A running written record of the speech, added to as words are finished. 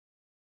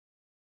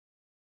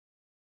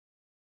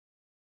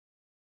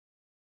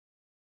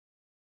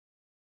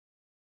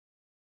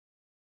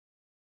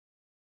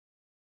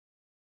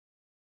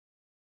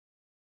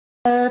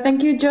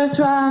Thank you,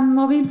 Joshua and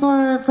MoBY,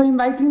 for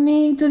inviting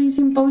me to this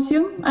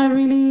symposium. I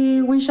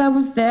really wish I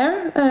was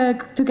there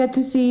to get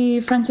to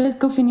see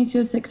Francesco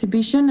Finizio's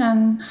exhibition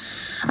and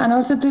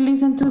also to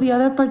listen to the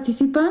other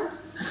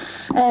participants.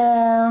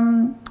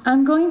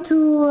 I'm going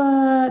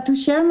to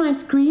share my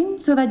screen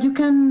so that you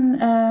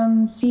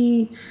can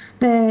see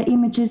the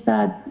images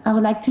that I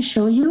would like to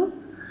show you.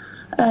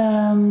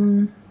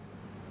 Can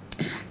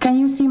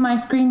you see my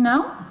screen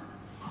now?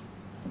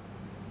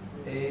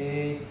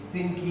 It's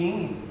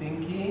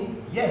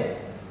thinking,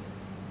 yes.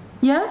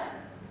 Yes?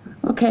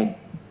 Okay.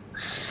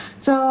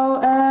 So,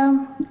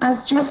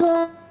 as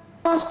Joshua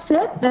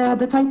said,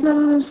 the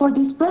title for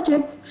this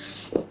project,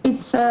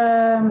 it's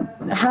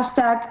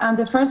hashtag and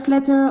the first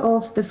letter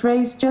of the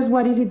phrase, just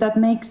what is it that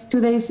makes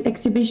today's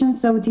exhibition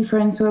so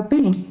different, so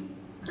appealing?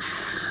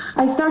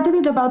 I started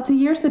it about 2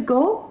 years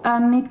ago,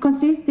 and it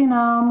consists in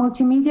a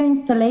multimedia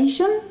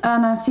installation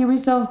and a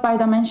series of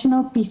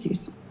bidimensional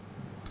pieces.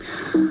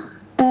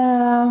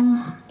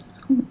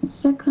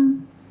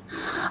 Second.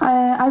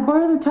 I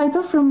borrowed the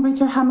title from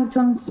Richard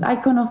Hamilton's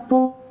icon of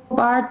pop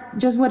art,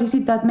 Just What Is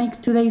It That Makes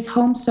Today's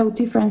Home So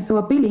Different, So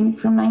Appealing,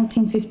 from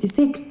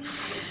 1956.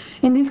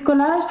 In this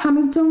collage,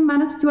 Hamilton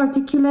managed to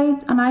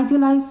articulate an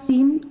idealized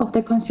scene of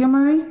the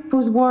consumerist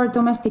post-war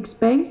domestic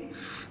space,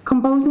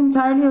 composed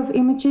entirely of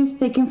images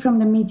taken from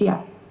the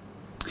media.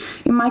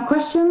 In my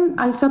question,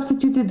 I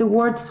substituted the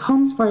words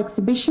homes for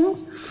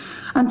exhibitions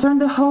and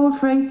turned the whole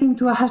phrase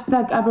into a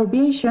hashtag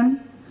abbreviation,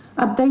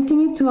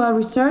 updating it to a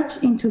research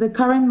into the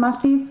current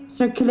massive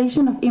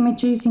circulation of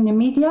images in the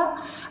media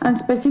and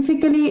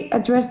specifically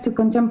addressed to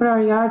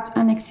contemporary art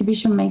and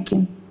exhibition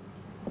making.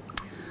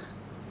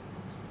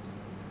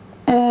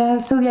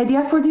 So the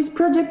idea for this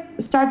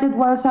project started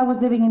whilst I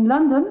was living in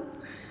London.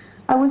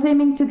 I was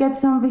aiming to get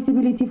some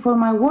visibility for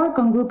my work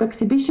on group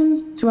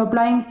exhibitions through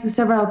applying to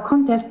several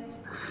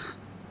contests.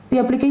 The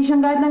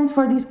application guidelines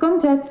for these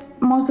contests,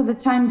 most of the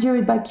time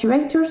juried by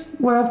curators,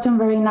 were often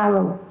very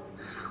narrow.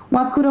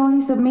 One could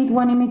only submit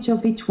one image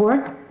of each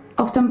work,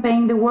 often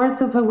paying the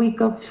worth of a week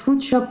of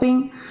food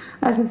shopping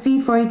as a fee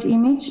for each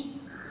image.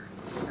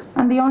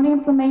 And the only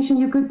information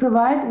you could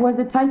provide was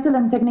the title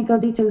and technical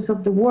details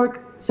of the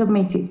work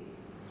submitted.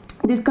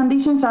 These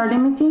conditions are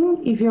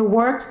limiting if your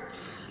works,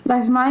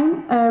 like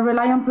mine,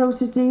 rely on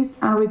processes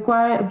and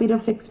require a bit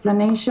of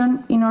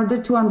explanation in order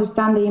to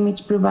understand the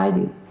image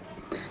provided.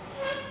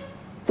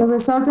 The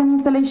resultant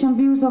installation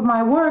views of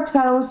my works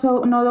are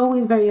also not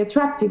always very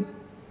attractive.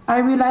 I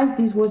realized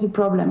this was a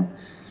problem.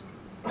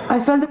 I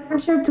felt the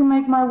pressure to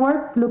make my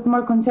work look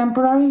more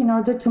contemporary in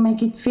order to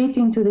make it fit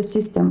into the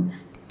system,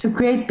 to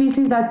create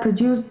pieces that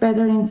produce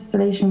better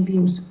installation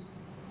views.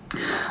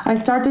 I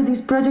started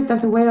this project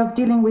as a way of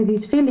dealing with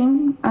this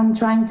feeling and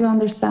trying to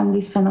understand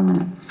this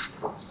phenomenon.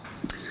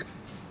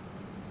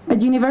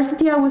 At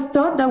university, I was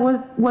taught that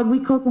what we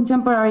call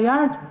contemporary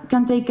art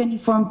can take any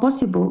form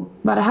possible,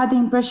 but I had the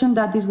impression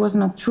that this was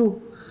not true.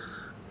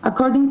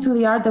 According to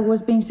the art that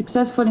was being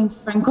successful in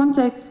different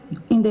contexts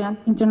in the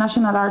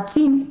international art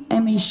scene,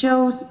 MA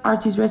shows,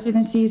 artist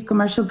residencies,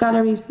 commercial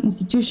galleries,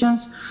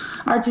 institutions,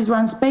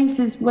 artist-run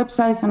spaces,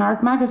 websites, and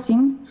art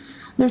magazines,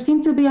 there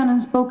seemed to be an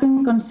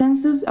unspoken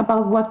consensus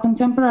about what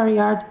contemporary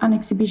art and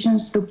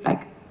exhibitions look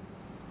like.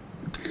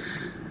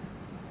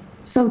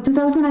 So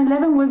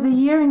 2011 was the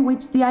year in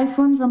which the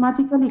iPhone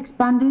dramatically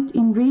expanded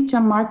in reach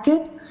and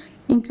market,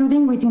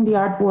 including within the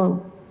art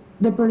world.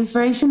 The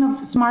proliferation of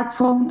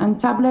smartphone and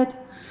tablet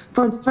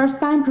for the first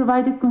time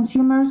provided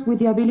consumers with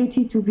the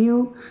ability to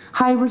view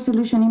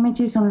high-resolution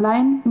images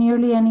online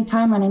nearly any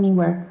time and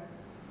anywhere.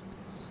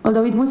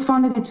 Although it was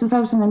founded in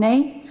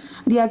 2008,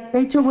 the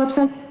aggregator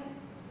website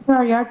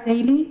Contemporary Art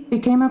Daily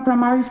became a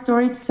primary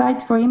storage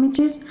site for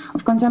images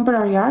of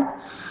contemporary art,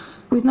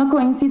 with no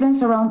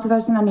coincidence around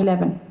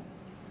 2011.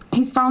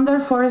 His founder,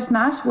 Forrest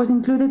Nash, was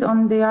included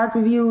on the Art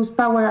Review's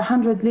Power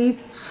 100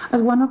 list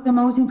as one of the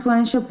most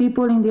influential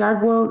people in the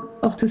art world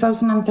of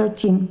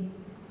 2013.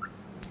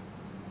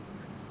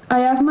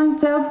 I asked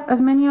myself,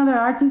 as many other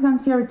artists and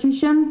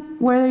theoreticians,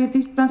 whether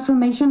this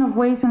transformation of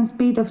ways and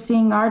speed of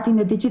seeing art in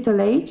the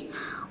digital age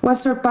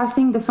was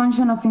surpassing the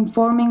function of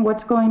informing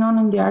what's going on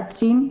in the art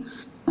scene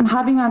and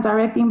having a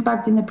direct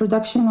impact in the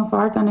production of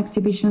art and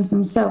exhibitions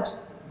themselves.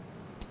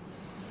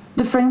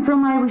 The frame for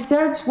my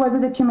research was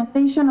the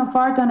documentation of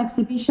art and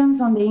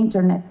exhibitions on the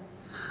internet.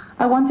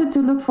 I wanted to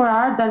look for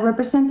art that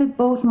represented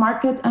both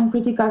market and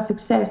critical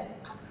success.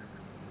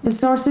 The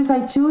sources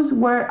I chose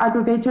were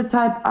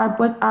aggregator-type art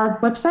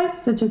websites,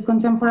 such as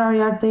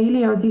Contemporary Art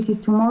Daily or This Is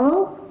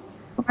Tomorrow,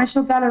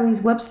 commercial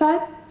galleries'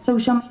 websites,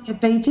 social media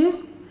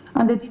pages,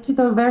 and the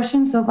digital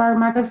versions of art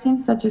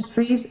magazines such as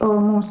Frieze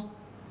or Mousse.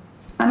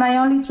 And I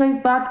only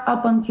traced back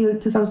up until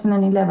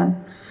 2011.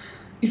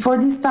 Before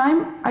this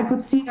time, I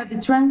could see that the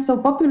trends so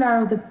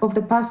popular of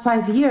the past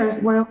 5 years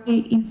were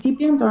only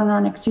incipient or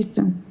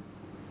non-existent.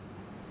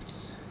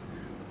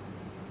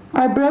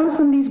 I browsed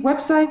on these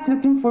websites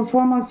looking for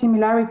formal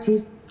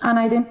similarities and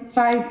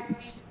identified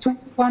these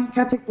 21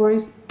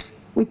 categories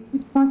which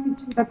could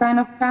constitute a kind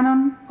of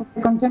canon of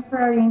the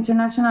contemporary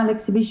international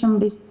exhibition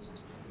business.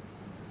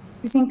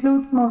 This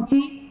includes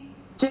motifs,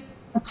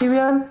 objects,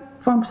 materials,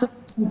 forms of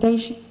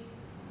presentation.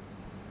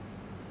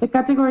 The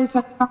categories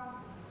I found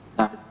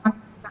are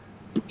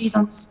read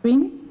on the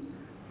screen.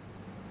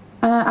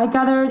 I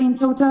gathered in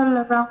total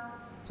around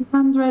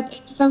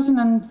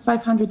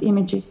 2,500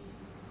 images.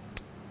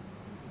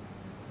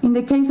 In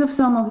the case of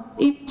some of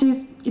these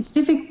images, it's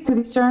difficult to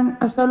discern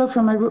a solo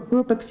from a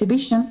group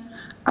exhibition,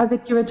 as the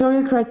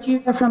curatorial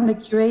criteria from the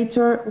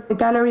curator or the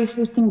gallery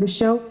hosting the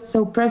show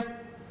so present.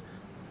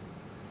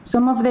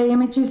 Some of the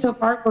images of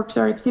artworks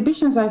or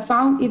exhibitions I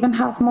found even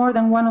have more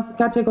than one of the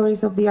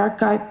categories of the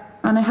archive,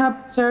 and I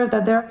have observed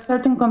that there are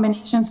certain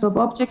combinations of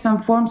objects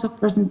and forms of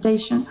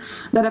presentation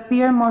that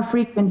appear more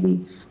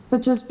frequently,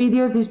 such as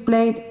videos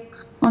displayed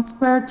on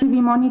square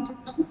TV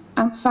monitors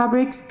and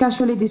fabrics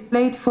casually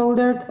displayed,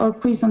 folded or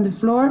creased on the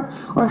floor,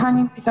 or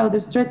hanging without a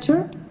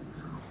stretcher,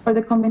 or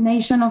the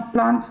combination of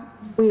plants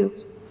and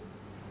wheels.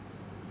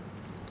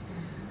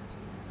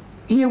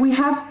 Here we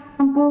have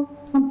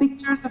some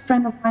pictures a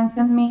friend of mine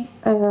sent me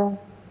of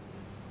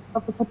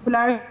the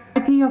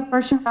popularity of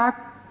Persian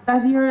bags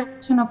last year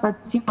edition of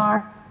Artissima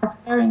are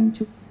referring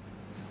to.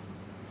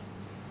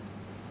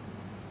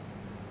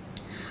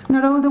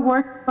 Not all the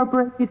works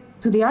incorporated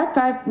to the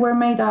archive were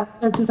made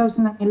after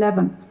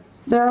 2011.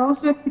 There are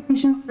also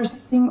exhibitions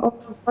presenting all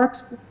the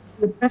works to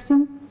the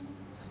present.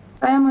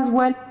 So I am as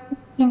well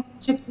interested in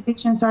which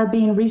exhibitions are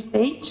being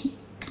restaged,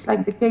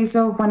 like the case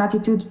of When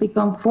Attitudes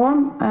Become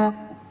Form,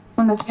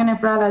 Fondazione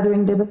Prada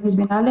during the Venice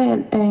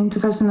Biennale in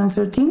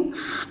 2013.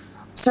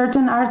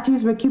 Certain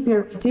artists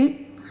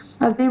recuperated,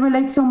 as they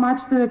relate so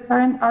much to the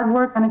current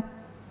artwork and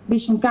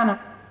exhibition canon.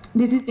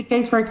 This is the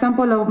case, for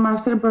example, of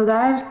Marcel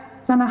Broders,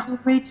 Sana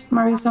Hulrich,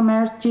 Marisa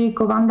Mers, Jiri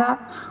Kovanda,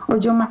 or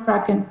Joe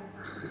McCracken.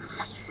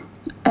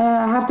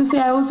 I have to say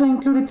I also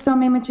included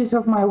some images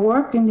of my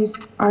work in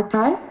this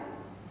archive.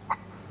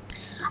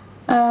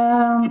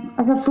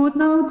 As a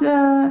footnote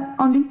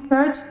on this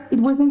search, it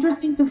was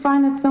interesting to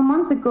find that some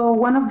months ago,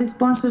 one of the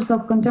sponsors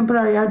of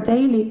Contemporary Art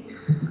Daily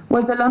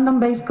was the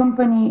London-based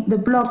company The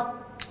Block,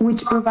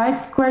 which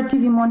provides square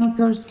TV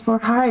monitors for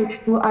hire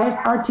to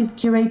artists,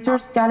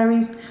 curators,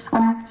 galleries,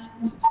 and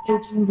museums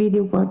staging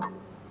video work.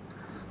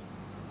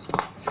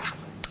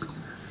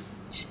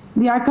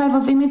 The archive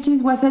of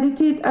images was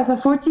edited as a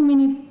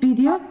 40-minute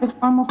video in the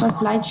form of a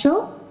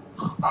slideshow,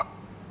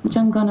 which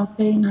I'm gonna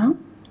play now.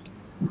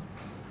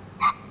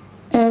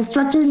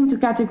 Structured into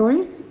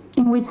categories,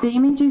 in which the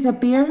images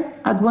appear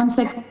at 1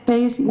 second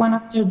pace, one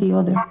after the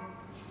other.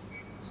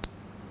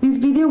 This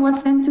video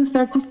was sent to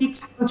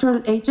 36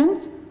 cultural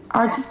agents,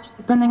 artists,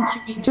 independent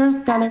curators,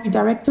 gallery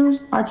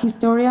directors, art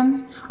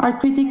historians, art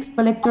critics,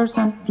 collectors,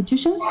 and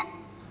institutions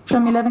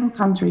from 11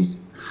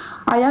 countries.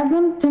 I asked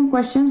them 10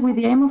 questions with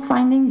the aim of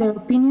finding their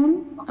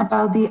opinion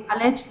about the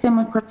alleged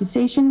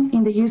democratization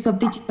in the use of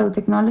digital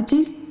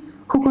technologies,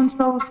 who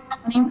controls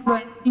and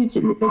influences these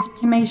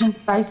legitimation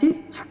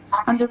devices,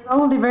 and the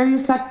role the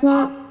various actors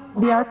of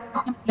the art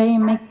system play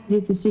in making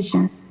this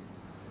decision.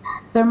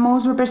 Their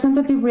most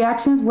representative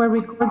reactions were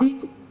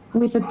recorded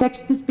with a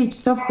text-to-speech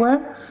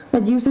software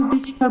that uses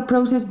digital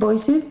process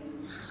voices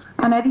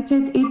and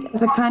edited it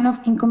as a kind of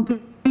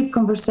incomplete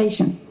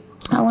conversation.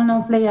 I will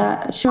now play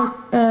a short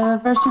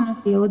version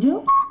of the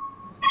audio.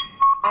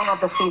 I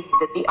have the feeling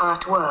that the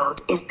art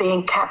world is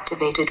being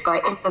captivated by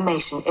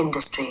information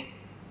industry.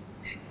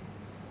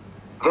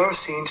 There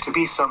seems to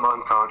be some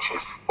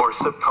unconscious or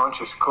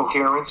subconscious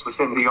coherence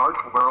within the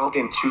art world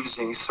in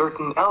choosing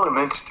certain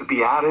elements to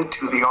be added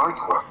to the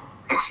artwork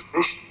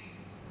exhibition.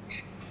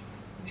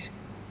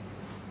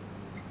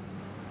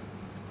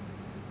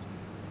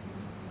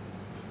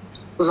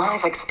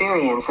 Live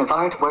experience of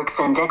artworks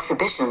and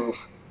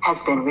exhibitions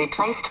has been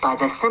replaced by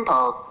the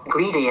simple,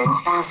 greedy and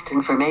fast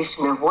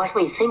information of what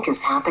we think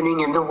is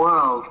happening in the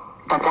world,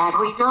 but that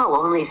we know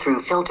only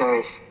through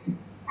filters.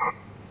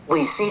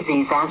 We see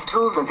these as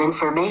tools of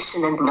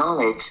information and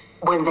knowledge,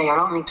 when they are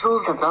only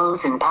tools of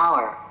those in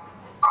power,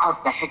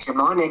 of the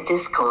hegemonic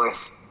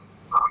discourse.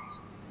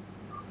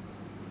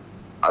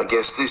 I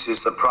guess this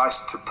is the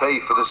price to pay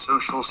for the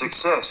social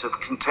success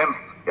of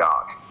contemporary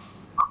art.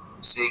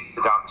 Seeing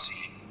without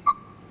seeing,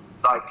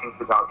 liking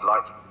without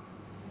liking,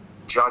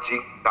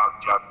 judging without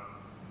judging.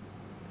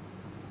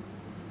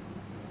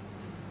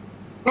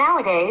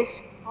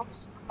 Nowadays, I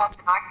see photos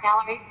in art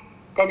galleries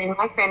than in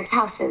my friends'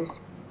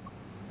 houses.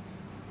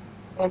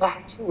 And a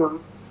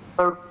tomb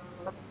for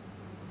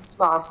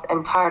Slavs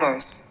and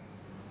Tartars.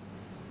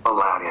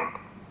 Aladdin.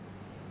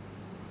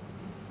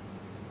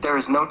 There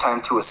is no time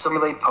to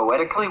assimilate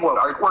poetically what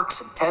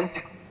artworks intend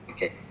to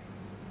communicate.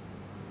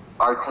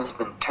 Art has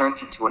been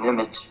turned into an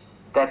image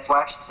that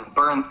flashes and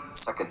burns in a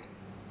second.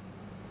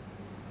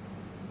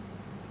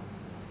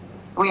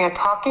 We are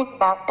talking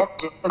about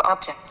images of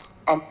objects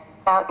and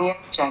about the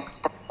objects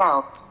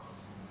themselves.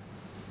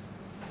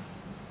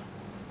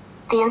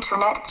 The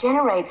internet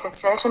generates a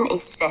certain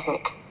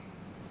aesthetic,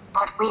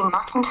 but we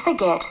mustn't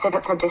forget that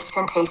it's a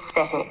distant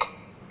aesthetic,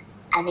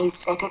 an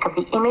aesthetic of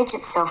the image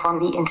itself on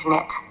the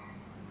internet.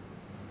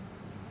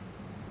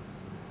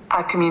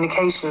 A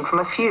communication from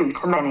a few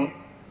to many,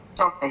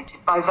 dominated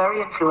by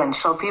very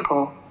influential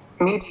people,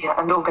 media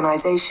and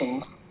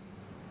organizations.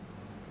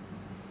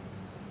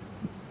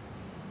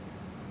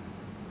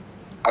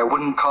 I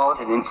wouldn't call it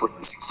an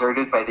influence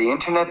exerted by the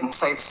internet and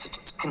sites such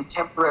as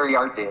Contemporary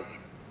Art Daily.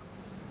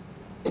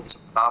 It's a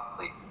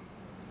monopoly,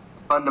 a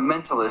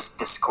fundamentalist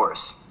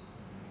discourse.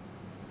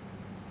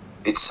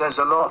 It says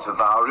a lot of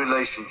our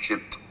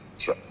relationship to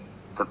nature,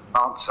 that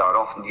plants are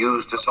often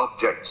used as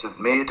objects of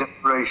mere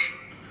decoration.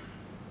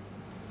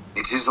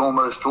 It is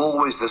almost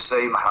always the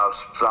same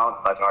house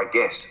plant that I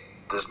guess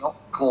does not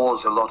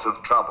cause a lot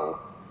of trouble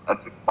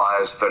and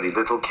requires very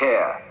little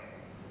care.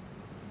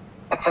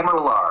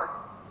 Ephemeral art.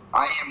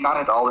 I am not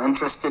at all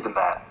interested in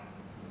that.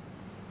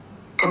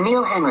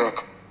 Camille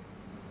Henrit,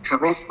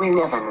 Carithwin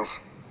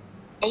Evans,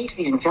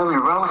 Adrian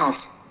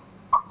Villar-Rojas,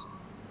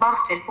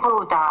 Marcel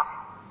Broda.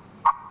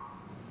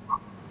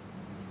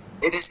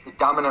 It is the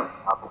dominant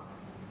model.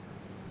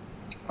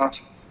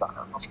 International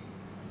style.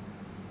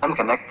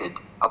 Unconnected,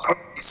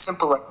 apparently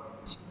simple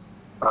elements,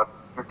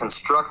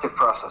 constructive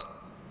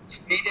processes,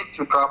 created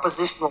through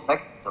propositional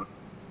mechanism,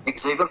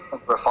 exhibit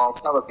a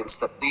false elegance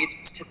that leads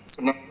us to the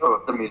scenario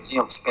of the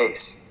museum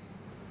space.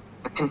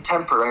 The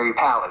contemporary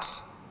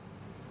palace.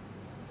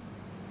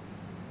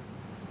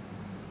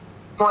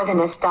 More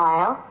than a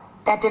style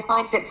that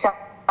defines itself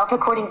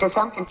according to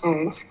some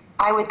concerns,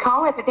 I would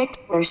call it a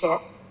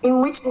dictatorship,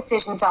 in which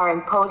decisions are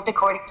imposed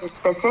according to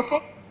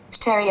specific,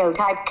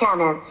 stereotyped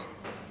canons.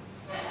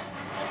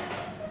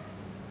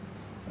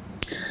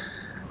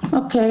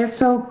 Okay,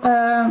 so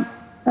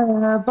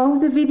both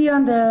the video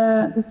and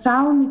the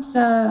sound,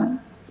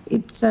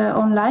 it's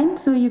online,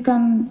 so you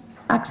can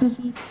access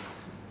it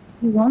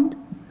if you want.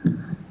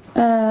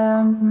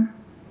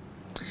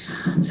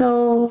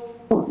 So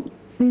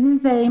this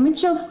is the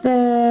image of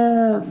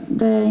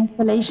the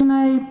installation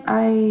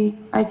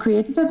I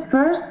created at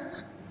first.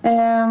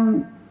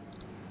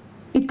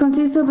 It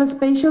consists of a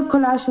spatial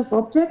collage of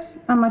objects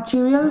and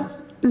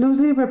materials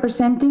loosely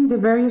representing the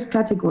various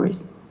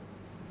categories.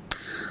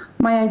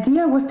 My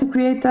idea was to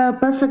create a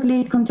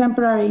perfectly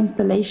contemporary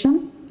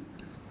installation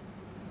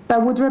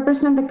that would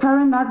represent the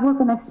current artwork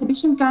and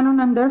exhibition canon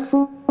and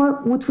therefore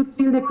would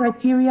fulfill the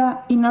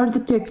criteria in order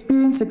to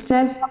experience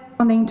success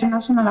on the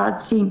international art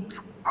scene.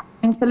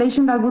 An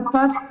installation that would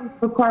pass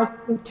required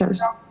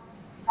filters.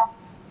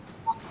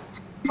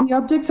 The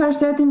objects are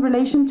set in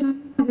relation to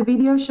the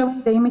video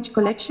showing the image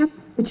collection,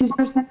 which is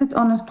presented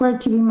on a square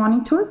TV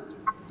monitor,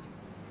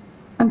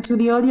 and to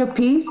the audio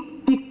piece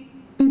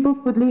people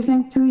could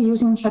listen to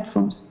using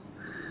headphones.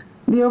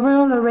 The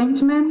overall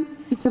arrangement,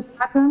 it's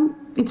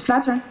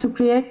flattened to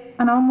create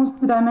an almost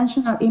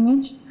two-dimensional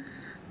image,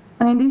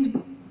 and in this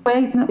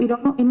way it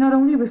not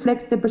only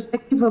reflects the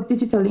perspective of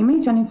digital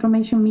image and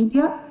information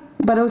media,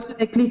 but also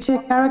the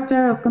cliché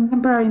character of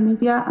contemporary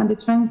media and the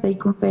trends they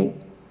convey.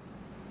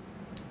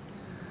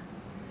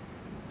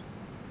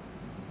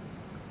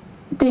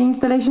 The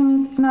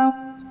installation is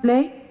now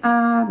displayed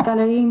at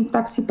Gallery in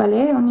Taxi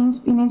Palais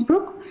in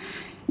Innsbruck.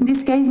 In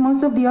this case,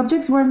 most of the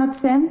objects were not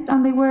sent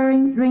and they were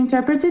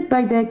reinterpreted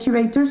by the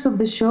curators of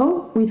the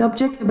show with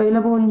objects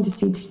available in the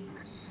city,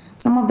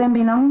 some of them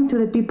belonging to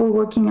the people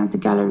working at the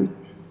gallery.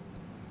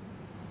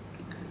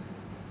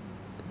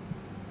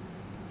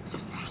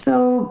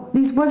 So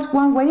this was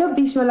one way of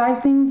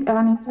visualizing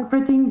and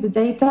interpreting the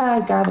data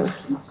I gathered.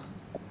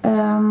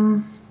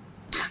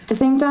 At the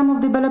same time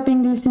of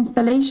developing this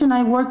installation,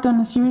 I worked on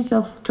a series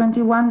of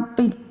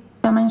 21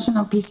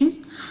 dimensional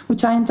pieces,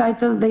 which I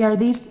entitled They Are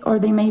This or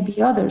They May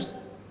Be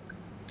Others.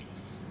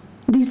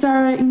 These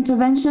are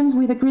interventions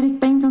with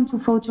acrylic paint onto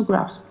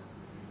photographs,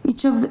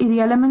 each of the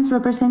elements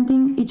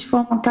representing each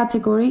formal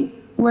category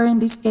were in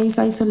this case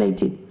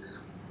isolated.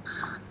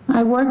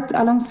 I worked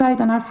alongside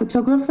an art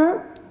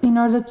photographer in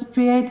order to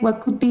create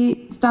what could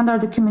be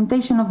standard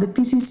documentation of the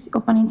pieces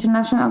of an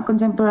international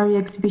contemporary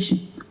exhibition.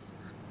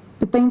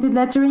 The painted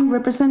lettering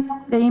represents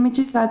the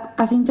images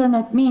as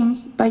internet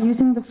memes by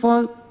using the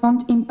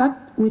font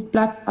impact with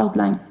black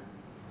outline.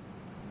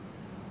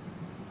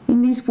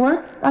 In these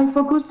works, I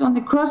focus on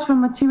the cross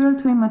from material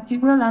to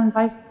immaterial and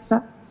vice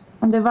versa,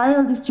 and the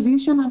viral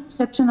distribution and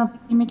reception of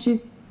these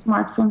images on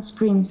smartphone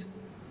screens.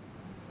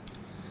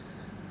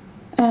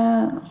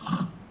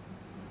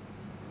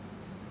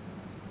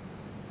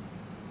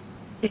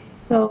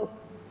 So,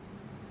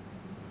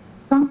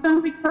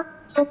 constant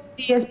recurrence of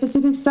the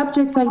specific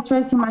subjects I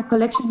trace in my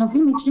collection of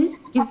images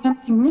gives them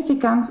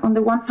significance on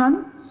the one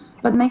hand,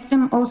 but makes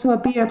them also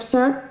appear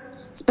absurd,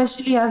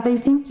 especially as they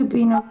seem to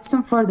be no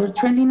reason for their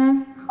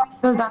trendiness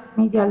other than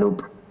the media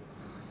loop.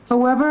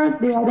 However,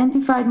 the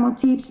identified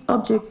motifs,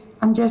 objects,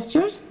 and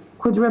gestures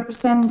could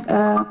represent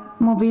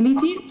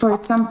mobility, for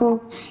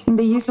example, in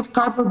the use of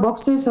cardboard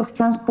boxes of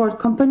transport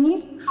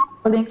companies,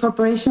 or the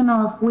incorporation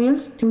of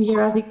wheels to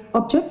hieratic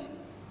objects,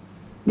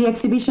 the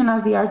exhibition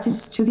as the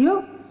artist's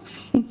studio,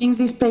 in things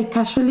displayed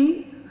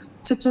casually,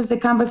 such as the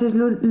canvases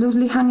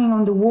loosely hanging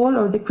on the wall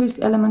or the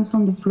creased elements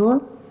on the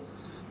floor,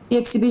 the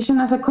exhibition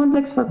as a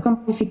context for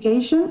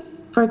commodification,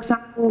 for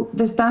example,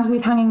 the stands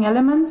with hanging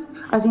elements,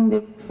 as in the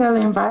retail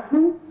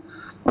environment,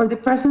 or the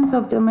presence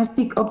of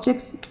domestic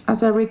objects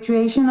as a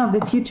recreation of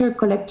the future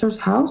collector's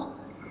house,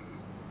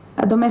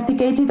 a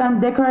domesticated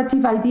and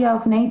decorative idea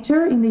of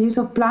nature in the use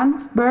of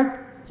plants,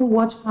 birds, to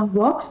watch on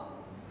rocks,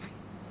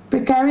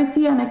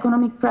 precarity and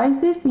economic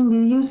crisis in the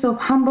use of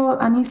humble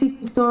and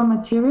easy-to-store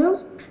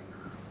materials,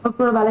 or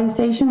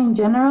globalization in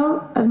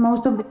general, as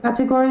most of the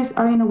categories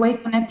are in a way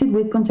connected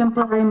with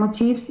contemporary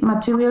motifs,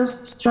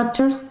 materials,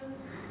 structures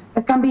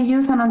that can be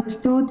used and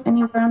understood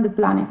anywhere on the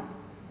planet.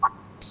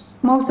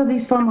 Most of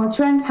these formal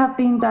trends have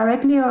been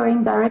directly or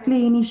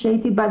indirectly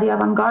initiated by the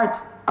avant-garde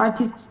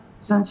artists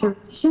and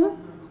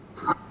theoreticians,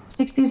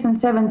 60s and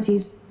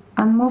 70s,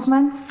 and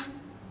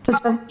movements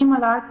such as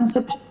minimal art,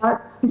 conceptual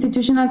art,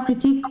 institutional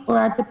critique, or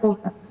art deco.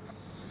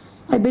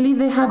 I believe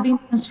they have been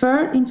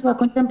transferred into a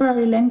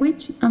contemporary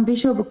language and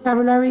visual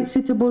vocabulary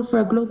suitable for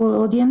a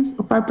global audience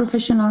of art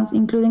professionals,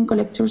 including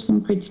collectors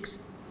and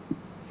critics.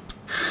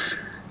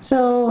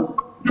 So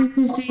this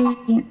is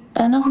the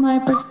end of my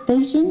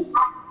presentation.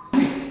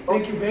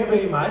 Thank you very,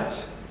 very much.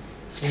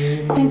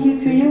 Thank you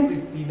to you,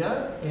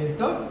 Christina. And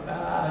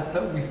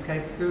talk with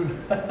Skype soon.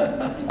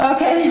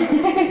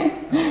 Okay.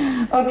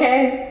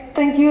 Okay.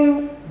 Thank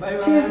you. Bye-bye.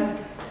 Cheers.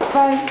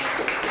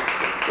 Bye.